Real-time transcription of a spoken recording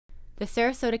The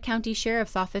Sarasota County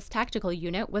Sheriff's Office Tactical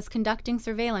Unit was conducting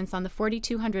surveillance on the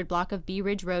 4200 block of Bee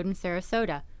Ridge Road in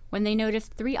Sarasota when they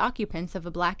noticed 3 occupants of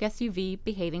a black SUV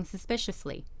behaving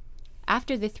suspiciously.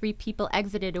 After the 3 people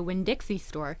exited a Winn-Dixie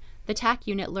store, the TAC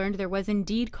unit learned there was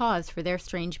indeed cause for their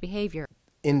strange behavior.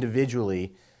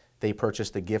 Individually, they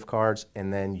purchased the gift cards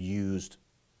and then used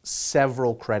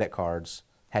several credit cards,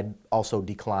 had also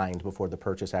declined before the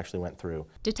purchase actually went through.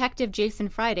 Detective Jason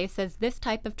Friday says this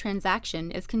type of transaction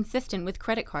is consistent with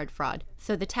credit card fraud,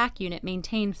 so the TAC unit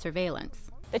maintained surveillance.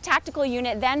 The tactical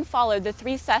unit then followed the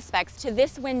 3 suspects to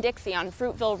this Winn-Dixie on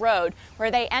Fruitville Road,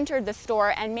 where they entered the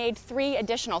store and made 3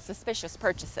 additional suspicious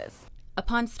purchases.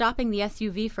 Upon stopping the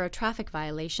SUV for a traffic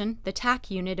violation, the TAC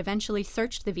unit eventually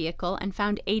searched the vehicle and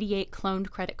found 88 cloned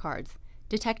credit cards.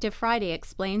 Detective Friday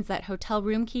explains that hotel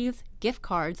room keys, gift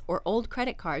cards, or old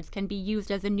credit cards can be used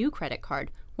as a new credit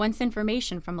card once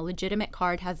information from a legitimate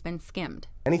card has been skimmed.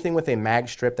 Anything with a mag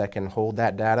strip that can hold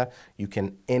that data, you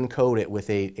can encode it with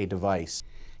a device.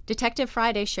 Detective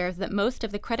Friday shares that most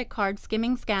of the credit card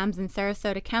skimming scams in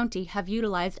Sarasota County have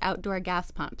utilized outdoor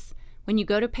gas pumps. When you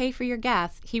go to pay for your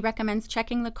gas, he recommends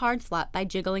checking the card slot by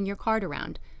jiggling your card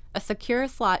around. A secure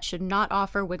slot should not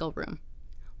offer wiggle room.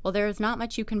 While there is not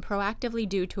much you can proactively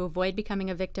do to avoid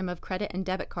becoming a victim of credit and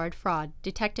debit card fraud,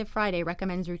 Detective Friday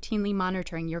recommends routinely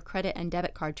monitoring your credit and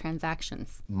debit card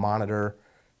transactions. Monitor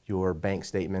your bank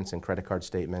statements and credit card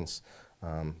statements.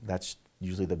 That's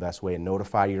usually the best way. And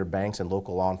notify your banks and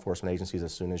local law enforcement agencies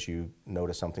as soon as you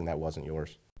notice something that wasn't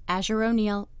yours. Azure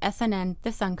O'Neill, SNN,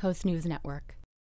 the Suncoast News Network.